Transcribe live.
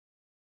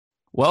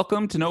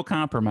Welcome to No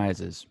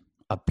Compromises,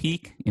 a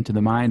peek into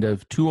the mind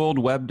of two old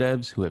web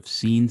devs who have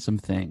seen some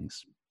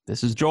things.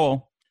 This is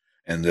Joel.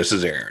 And this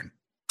is Aaron.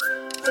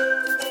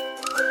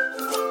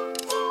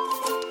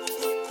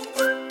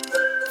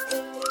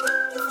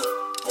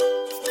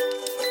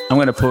 I'm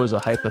going to pose a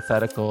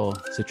hypothetical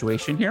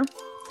situation here.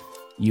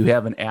 You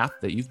have an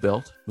app that you've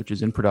built, which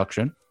is in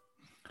production.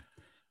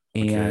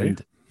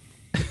 And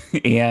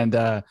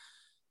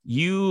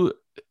you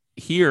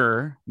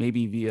hear,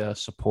 maybe via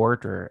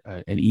support or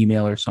an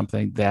email or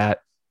something, that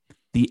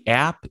the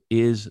app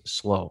is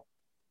slow.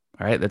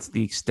 All right, that's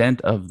the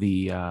extent of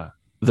the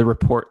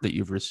report that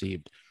you've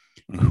received.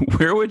 Mm-hmm.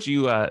 Where would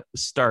you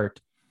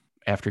start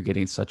after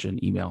getting such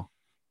an email?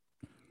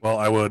 Well,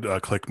 I would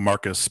click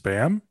mark as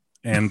spam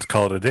and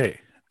call it a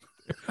day.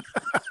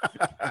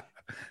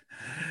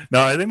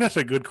 No, I think that's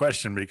a good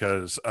question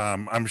because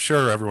I'm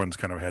sure everyone's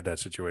kind of had that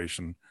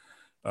situation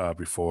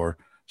before.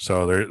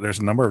 So there's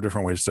a number of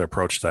different ways to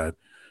approach that.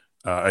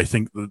 I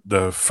think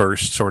the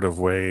first sort of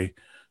way,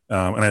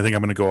 and I think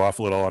I'm going to go off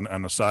a little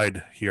on the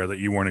side here that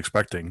you weren't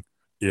expecting,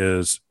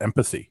 is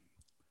empathy.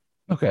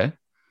 Okay.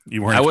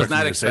 You weren't. I was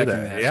not expecting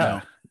that.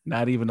 Yeah, no,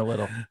 not even a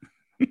little.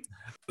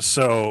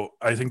 So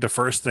I think the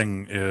first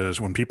thing is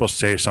when people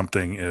say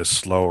something is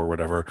slow or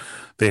whatever,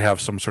 they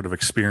have some sort of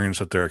experience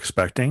that they're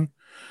expecting.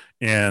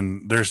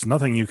 And there's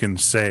nothing you can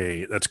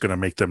say that's going to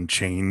make them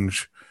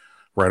change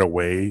right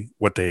away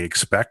what they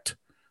expect.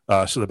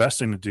 So the best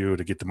thing to do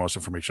to get the most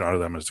information out of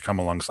them is to come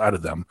alongside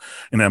of them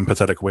in an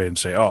empathetic way and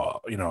say,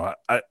 oh,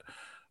 I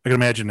can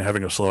imagine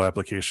having a slow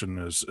application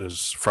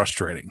is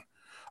frustrating.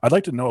 I'd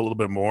like to know a little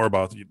bit more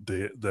about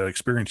the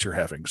experience you're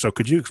having. So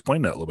could you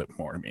explain that a little bit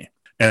more to me?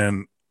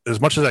 And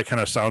as much as that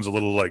kind of sounds a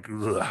little like,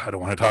 I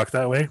don't want to talk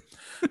that way,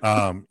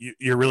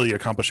 you're really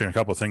accomplishing a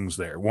couple of things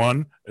there.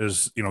 One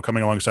is,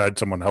 coming alongside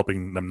someone,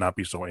 helping them not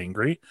be so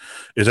angry,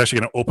 is actually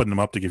going to open them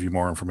up to give you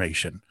more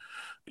information.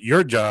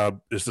 Your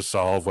job is to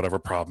solve whatever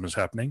problem is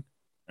happening.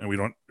 And we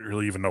don't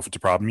really even know if it's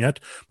a problem yet,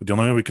 but the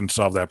only way we can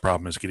solve that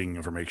problem is getting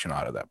information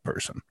out of that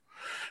person.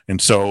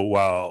 And so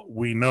while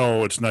we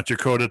know it's not your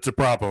code, it's a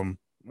problem,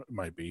 it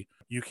might be,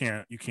 you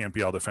can't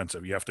be all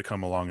defensive. You have to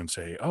come along and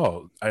say,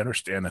 oh, I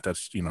understand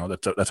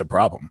that's a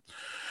problem.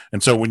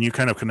 And so when you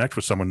kind of connect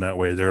with someone that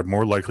way, they're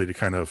more likely to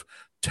kind of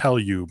tell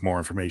you more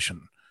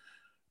information.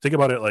 Think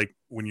about it like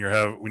when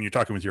you're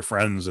talking with your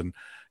friends and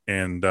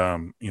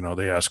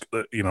they ask,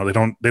 they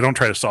don't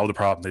try to solve the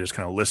problem. They just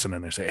kind of listen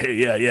and they say, hey,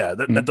 yeah,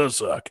 that does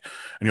suck.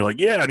 And you're like,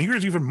 yeah, and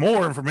here's even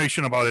more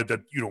information about it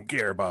that you don't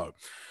care about.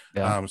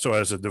 Yeah. So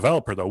as a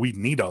developer, though, we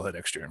need all that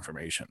extra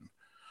information.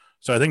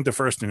 So I think the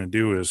first thing to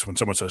do is when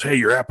someone says, hey,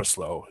 your app is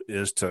slow,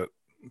 is to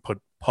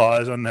put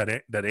pause on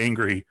that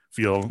angry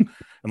feel,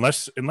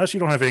 unless you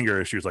don't have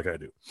anger issues like I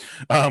do.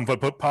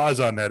 But put pause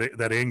on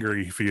that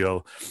angry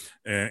feel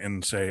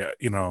and say,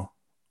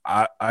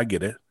 I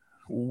get it.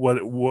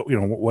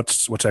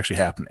 What's actually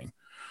happening?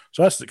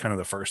 So that's kind of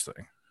the first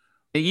thing.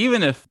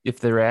 Even if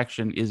the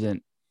reaction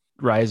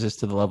rises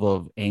to the level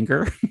of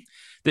anger,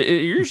 it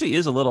usually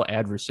is a little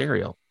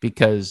adversarial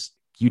because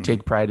you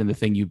take pride in the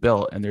thing you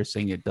built and they're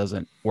saying it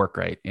doesn't work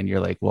right. And you're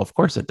like, well, of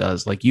course it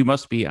does. Like you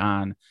must be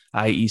on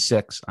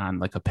IE6 on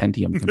like a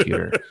Pentium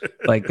computer.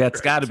 Like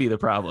that's got to be the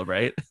problem,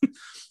 right?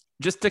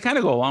 Just to kind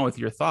of go along with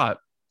your thought.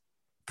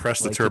 Press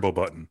the turbo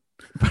button.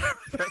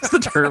 Press the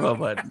turbo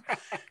button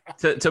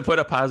to put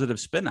a positive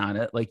spin on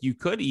it. Like you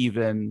could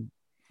even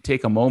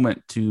take a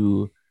moment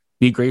to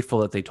be grateful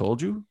that they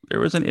told you there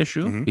was an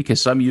issue,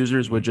 because some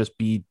users would just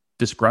be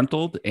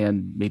disgruntled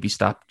and maybe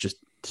stop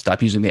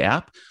using the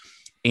app.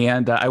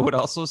 And I would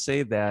also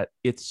say that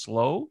it's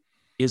slow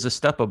is a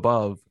step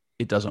above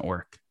it doesn't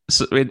work.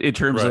 So in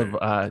terms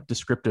of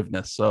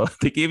descriptiveness. So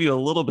they gave you a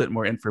little bit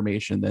more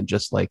information than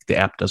just like the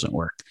app doesn't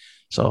work.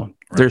 So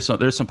there's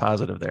some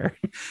positive there.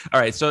 All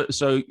right. So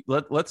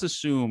let's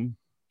assume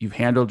you've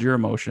handled your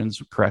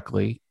emotions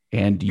correctly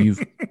and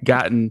you've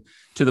gotten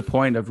to the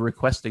point of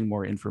requesting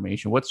more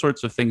information. What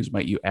sorts of things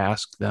might you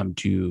ask them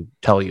to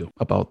tell you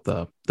about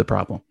the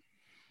problem?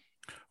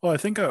 Well, I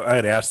think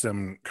I'd ask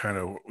them kind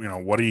of,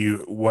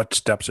 what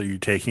steps are you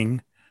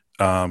taking,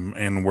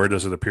 and where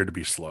does it appear to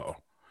be slow?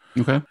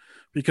 Okay.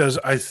 Because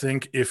I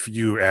think if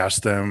you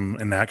ask them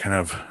in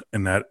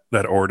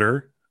that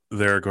order,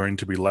 they're going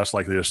to be less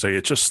likely to say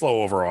it's just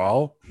slow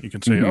overall. You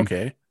can say,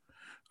 okay,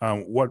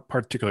 what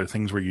particular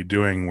things were you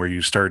doing where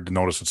you started to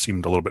notice it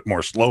seemed a little bit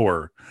more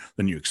slower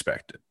than you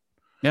expected?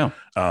 Yeah.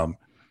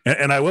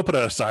 And I will put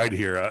it aside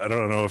here. I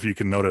don't know if you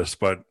can notice,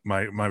 but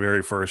my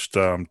very first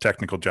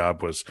technical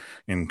job was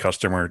in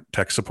customer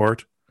tech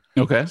support.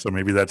 Okay. So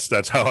maybe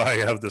that's how I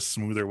have this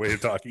smoother way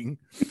of talking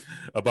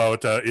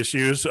about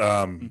issues.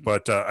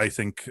 But I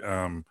think,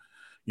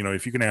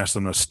 if you can ask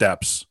them the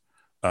steps,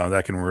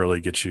 that can really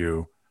get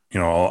you,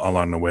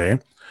 along the way.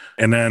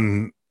 And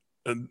then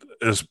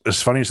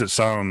as funny as it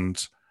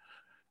sounds,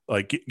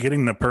 like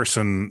getting the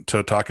person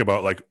to talk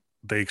about like,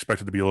 they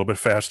expect it to be a little bit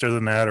faster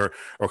than that,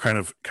 or kind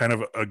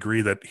of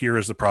agree that here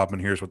is the problem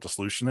and here's what the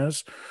solution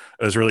is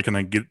really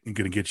going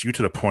to get you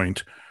to the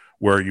point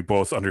where you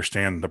both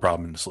understand the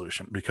problem and the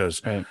solution,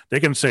 because Right. they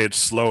can say it's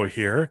slow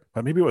here,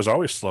 but maybe it was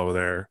always slow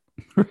there.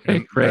 Right.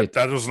 And Right.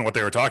 that wasn't what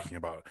they were talking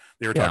about.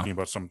 They were Yeah. talking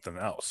about something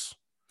else.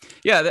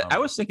 Yeah. I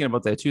was thinking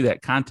about that too,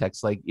 that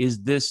context. Like,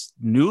 is this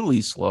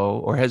newly slow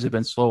or has it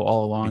been slow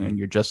all along and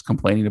you're just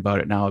complaining about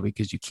it now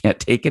because you can't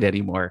take it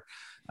anymore?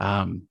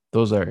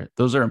 Those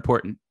are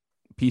important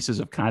pieces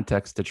of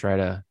context to try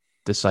to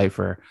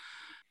decipher.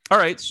 All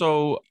right.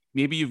 So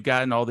maybe you've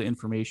gotten all the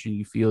information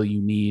you feel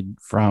you need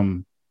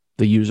from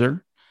the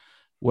user.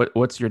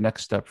 What's your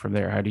next step from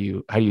there? How do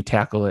you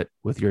tackle it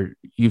with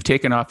you've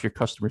taken off your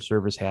customer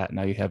service hat.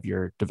 Now you have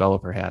your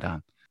developer hat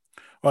on.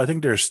 Well, I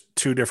think there's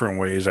two different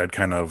ways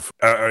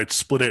I'd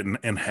split it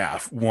in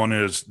half. One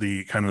is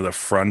the kind of the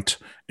front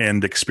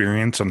end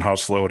experience and how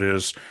slow it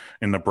is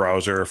in the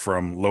browser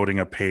from loading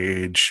a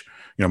page,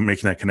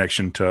 making that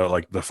connection to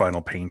like the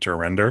final paint or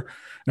render.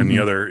 And the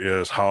other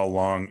is how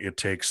long it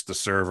takes the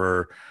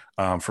server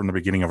from the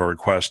beginning of a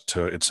request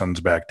to it sends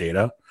back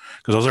data.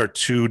 Because those are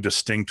two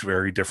distinct,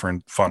 very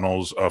different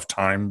funnels of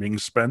time being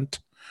spent.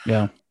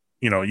 Yeah.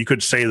 You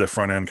could say the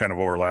front end kind of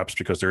overlaps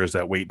because there is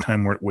that wait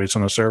time where it waits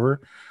on the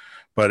server.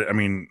 But I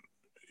mean,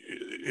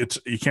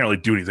 you can't really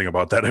do anything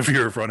about that if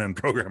you're a front end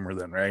programmer,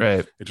 then, right?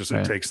 Right.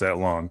 It takes that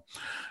long.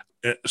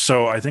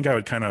 So I think I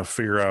would kind of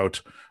figure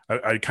out.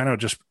 I kind of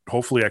just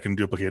hopefully I can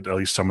duplicate at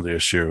least some of the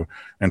issue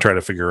and try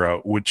to figure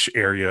out which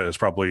area is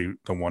probably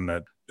the one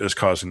that is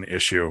causing the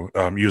issue.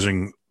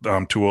 Using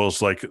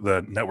tools like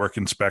the network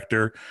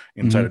inspector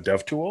inside of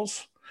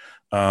DevTools.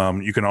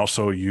 You can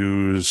also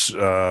use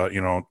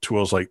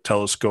tools like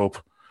Telescope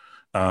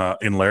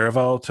in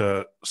Laravel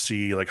to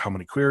see like how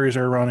many queries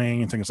are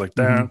running and things like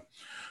that.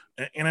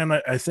 And then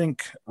I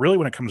think really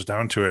when it comes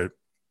down to it,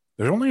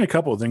 there's only a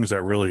couple of things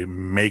that really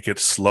make it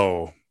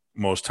slow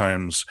most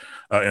times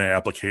in an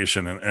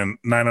application. And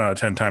 9 out of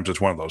 10 times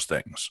it's one of those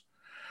things.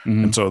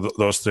 And so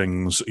those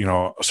things,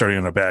 starting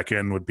in the back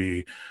end would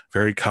be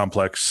very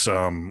complex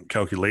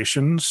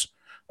calculations,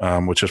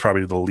 which is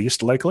probably the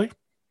least likely.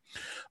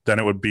 Then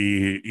it would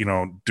be,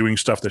 doing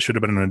stuff that should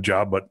have been in a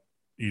job, but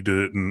you did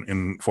it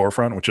in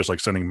Forefront, which is like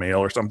sending mail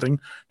or something,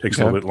 takes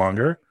a little bit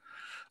longer.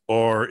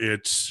 Or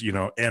it's,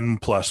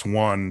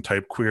 N+1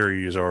 type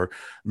queries, or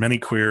many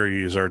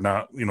queries are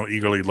not,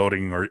 eagerly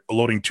loading or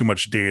loading too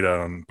much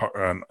data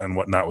and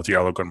whatnot with the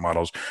Eloquent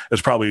models.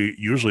 It's probably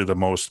usually the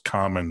most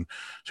common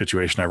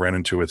situation I ran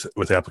into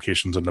with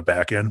applications in the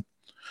back end.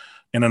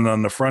 And then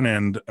on the front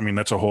end, I mean,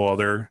 that's a whole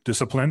other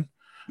discipline.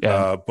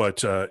 Yeah.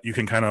 But you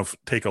can kind of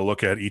take a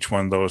look at each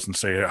one of those and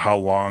say, how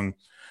long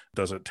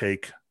does it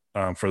take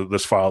for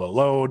this file to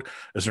load?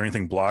 Is there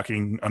anything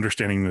blocking?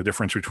 Understanding the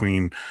difference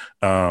between,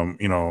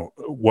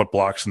 what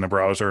blocks in the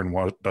browser and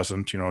what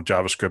doesn't.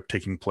 JavaScript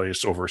taking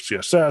place over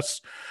CSS,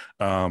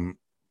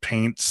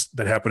 paints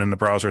that happen in the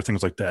browser,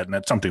 things like that. And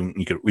that's something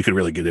we could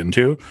really get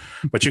into.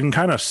 But you can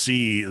kind of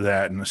see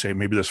that and say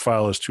maybe this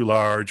file is too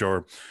large,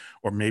 or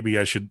maybe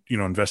I should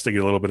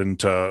investigate a little bit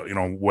into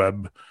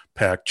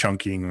Webpack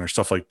chunking or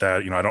stuff like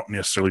that. I don't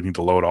necessarily need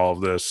to load all of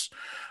this.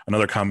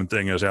 Another common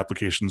thing is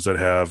applications that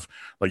have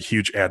like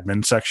huge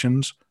admin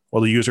sections.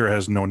 Well, the user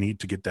has no need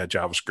to get that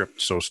JavaScript,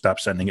 so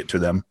stop sending it to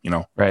them.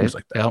 Right. Things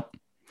like that.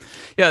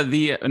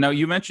 Yeah. Now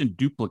you mentioned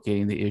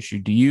duplicating the issue.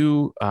 Do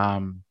you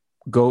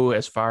go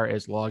as far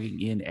as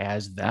logging in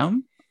as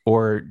them,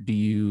 or do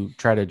you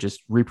try to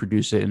just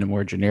reproduce it in a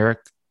more generic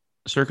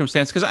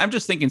circumstance? Because I'm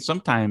just thinking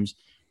sometimes,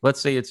 let's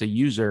say it's a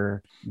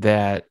user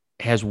that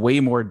has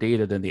way more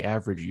data than the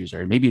average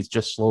user, and maybe it's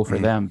just slow for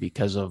them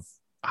because of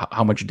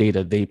how much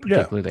data they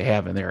particularly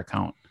have in their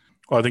account.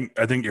 Well,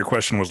 I think your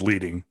question was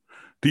leading.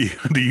 Do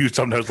you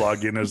sometimes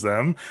log in as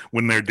them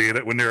when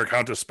their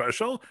account is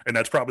special, and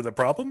that's probably the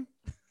problem?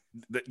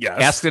 Yes.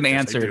 Asked and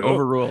answered.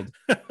 Overruled.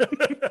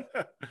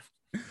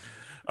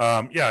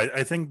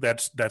 I think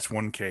that's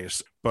one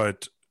case.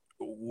 But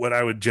what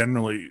I would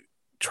generally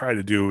try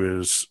to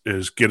do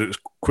is get it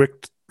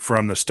quick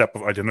from the step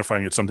of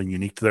identifying it's something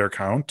unique to their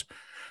account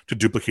to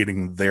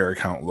duplicating their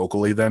account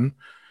locally then.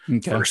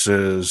 Okay.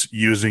 Versus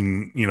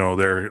using,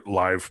 their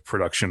live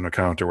production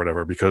account or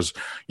whatever, because,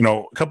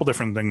 a couple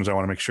different things I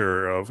want to make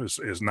sure of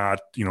is not,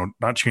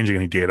 not changing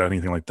any data,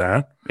 anything like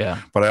that. Yeah.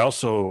 But I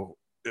also,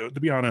 to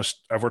be honest,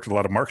 I've worked with a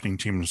lot of marketing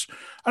teams.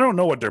 I don't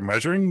know what they're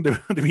measuring,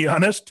 to be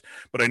honest,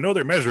 but I know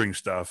they're measuring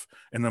stuff.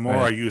 And the more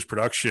I use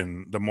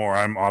production, the more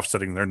I'm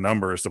offsetting their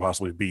numbers to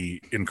possibly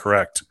be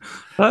incorrect.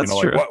 That's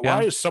true.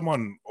 Why is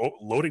someone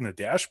loading the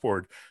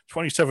dashboard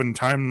 27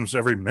 times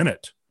every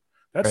minute?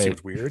 That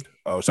seems weird.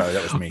 Oh, sorry,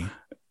 that was me.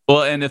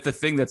 Well, and if the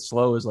thing that's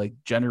slow is like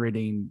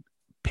generating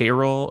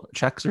payroll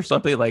checks or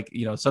something, like,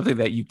 something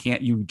that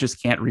you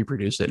just can't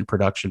reproduce it in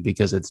production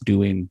because it's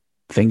doing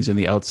things in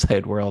the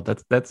outside world.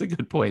 That's a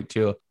good point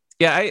too.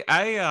 Yeah,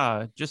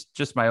 I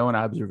just my own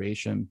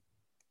observation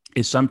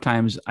is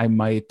sometimes I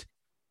might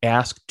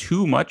ask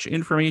too much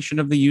information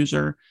of the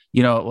user.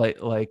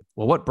 Like,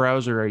 well, what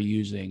browser are you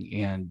using,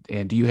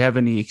 and do you have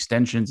any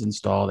extensions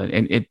installed?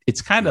 And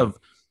it's kind of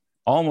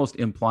almost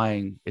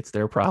implying it's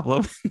their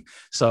problem.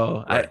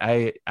 So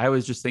right. I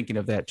was just thinking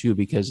of that too,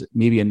 because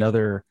maybe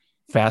another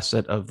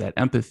facet of that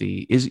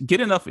empathy is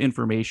get enough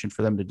information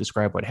for them to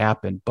describe what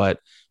happened, but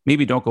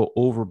maybe don't go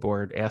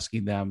overboard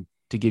asking them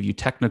to give you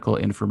technical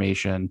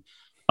information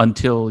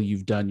until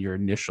you've done your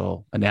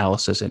initial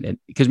analysis. And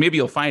because maybe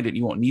you'll find it, and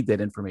you won't need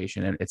that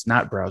information, and it's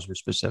not browser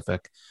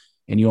specific,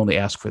 and you only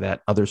ask for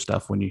that other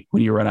stuff when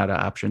you run out of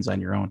options on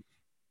your own.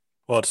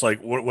 Well, it's like,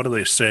 what do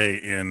they say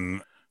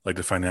in like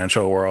the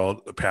financial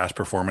world? Past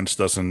performance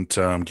doesn't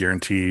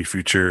guarantee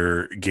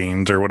future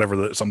gains or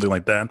whatever, something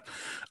like that.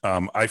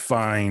 I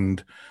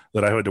find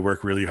that I had to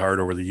work really hard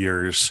over the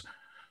years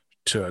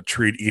to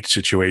treat each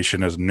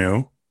situation as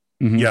new.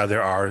 Mm-hmm. Yeah,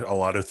 there are a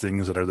lot of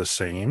things that are the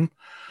same,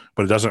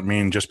 but it doesn't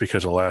mean just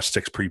because the last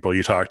 6 people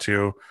you talk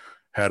to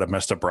had a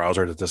messed up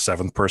browser that the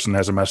 7th person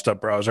has a messed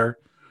up browser.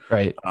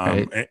 Right.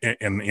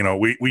 And you know,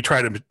 we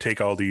try to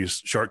take all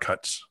these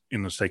shortcuts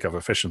in the sake of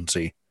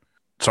efficiency.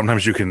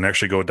 Sometimes you can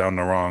actually go down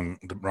the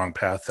wrong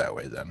path that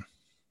way then.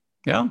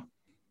 Yeah.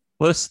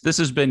 Well, this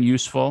has been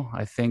useful.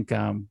 I think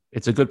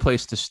it's a good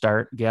place to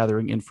start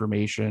gathering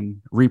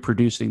information,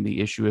 reproducing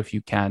the issue if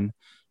you can,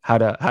 how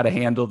to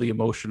handle the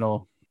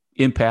emotional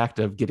impact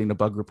of getting a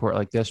bug report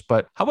like this.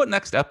 But how about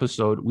next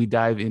episode, we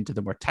dive into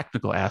the more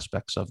technical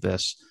aspects of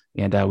this,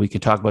 and we can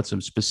talk about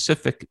some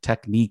specific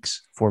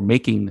techniques for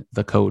making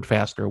the code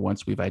faster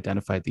once we've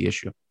identified the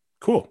issue.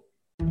 Cool.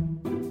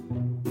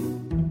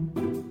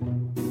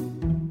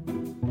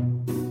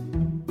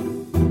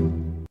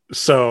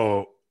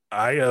 So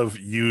I have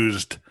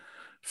used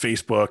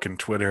Facebook and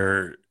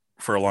Twitter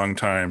for a long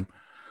time.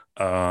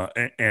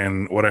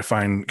 And what I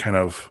find kind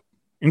of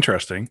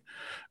interesting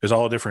is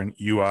all the different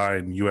UI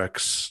and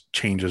UX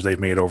changes they've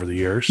made over the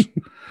years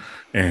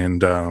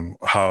and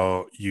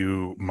how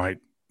you might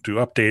do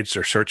updates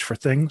or search for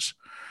things.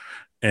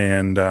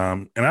 And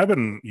I've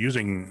been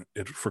using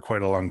it for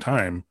quite a long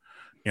time.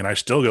 And I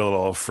still get a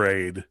little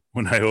afraid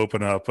when I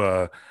open up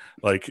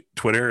like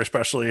Twitter,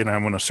 especially, and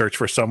I'm going to search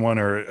for someone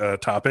or a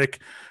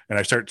topic, and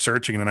I start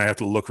searching, and then I have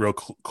to look real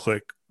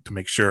quick to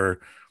make sure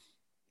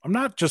I'm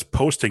not just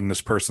posting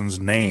this person's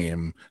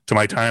name to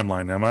my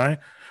timeline, am I?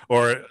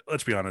 Or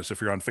let's be honest, if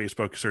you're on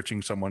Facebook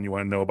searching someone, you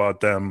want to know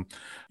about them,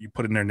 you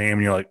put in their name,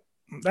 and you're like,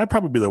 that'd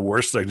probably be the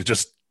worst thing to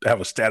just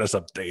have a status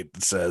update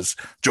that says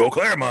Joe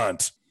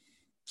Claremont.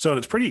 So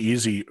it's pretty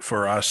easy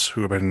for us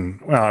who have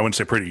been, well, I wouldn't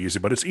say pretty easy,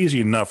 but it's easy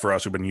enough for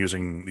us who've been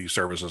using these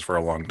services for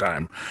a long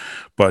time.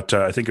 But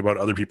I think about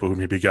other people who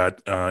maybe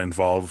got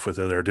involved with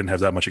it or didn't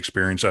have that much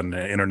experience on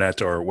the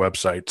internet or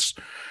websites.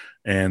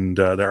 And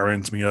that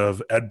reminds me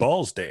of Ed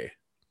Balls Day.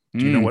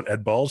 Do you know what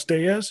Ed Balls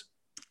Day is?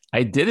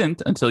 I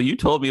didn't until you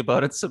told me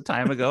about it some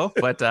time ago.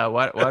 But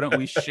why don't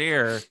we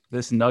share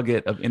this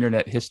nugget of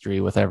internet history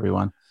with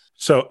everyone?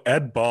 So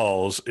Ed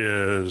Balls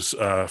is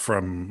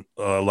from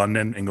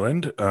London,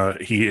 England.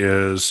 He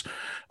is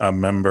a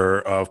member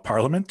of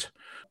Parliament.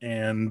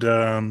 And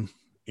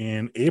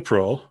in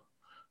April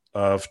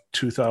of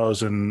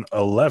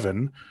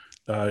 2011,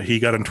 he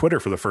got on Twitter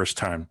for the first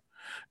time.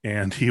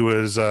 And he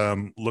was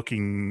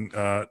looking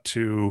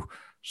to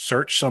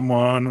search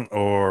someone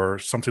or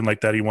something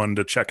like that. He wanted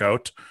to check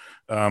out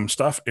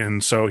stuff.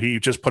 And so he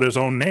just put his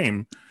own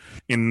name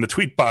in the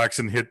tweet box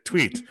and hit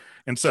tweet.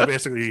 And so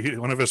basically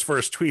one of his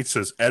first tweets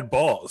is Ed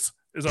Balls,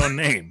 his own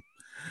name.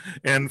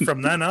 And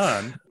from then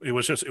on, it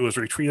was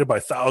retweeted by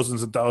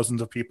thousands and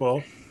thousands of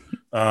people.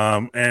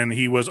 And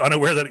he was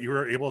unaware that you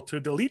were able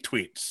to delete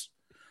tweets.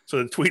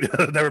 So the tweet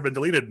has never been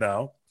deleted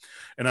now.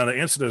 And now the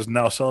incident is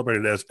now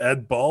celebrated as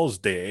Ed Balls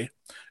Day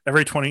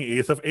every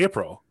 28th of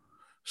April.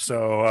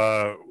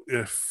 So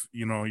if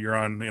you're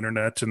on the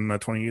internet on the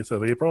 28th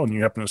of April and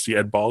you happen to see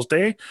Ed Balls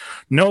Day,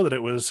 know that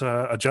it was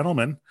a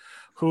gentleman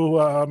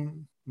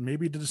who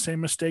maybe did the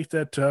same mistake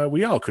that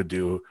we all could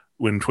do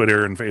when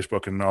Twitter and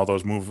Facebook and all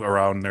those move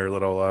around their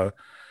little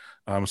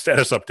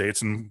status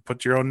updates and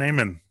put your own name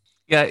in.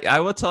 Yeah, I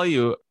will tell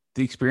you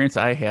the experience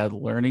I had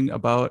learning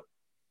about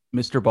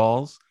Mr.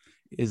 Balls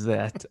is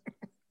that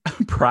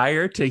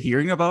prior to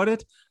hearing about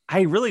it,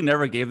 I really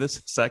never gave this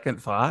a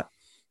second thought.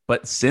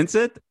 But since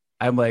it,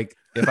 I'm like,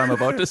 if I'm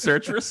about to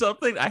search for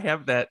something, I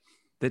have that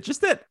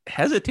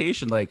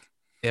hesitation. Like,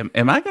 am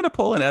I going to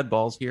pull an Ed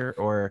Balls here,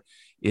 or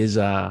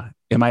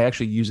am I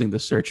actually using the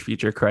search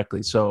feature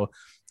correctly? So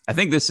I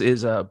think this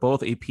is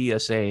both a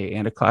PSA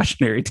and a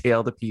cautionary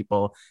tale to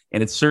people.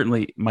 And it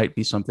certainly might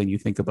be something you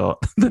think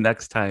about the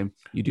next time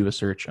you do a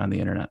search on the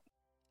internet.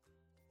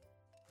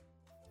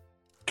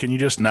 Can you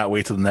just not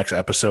wait till the next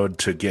episode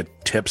to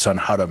get tips on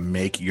how to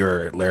make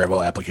your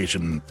Laravel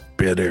application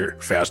better,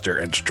 faster,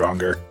 and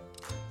stronger?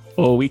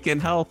 Well, we can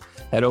help.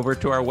 Head over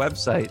to our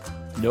website,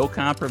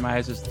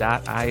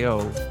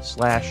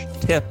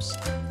 nocompromises.io/tips,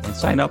 and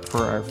sign up for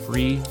our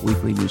free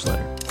weekly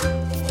newsletter.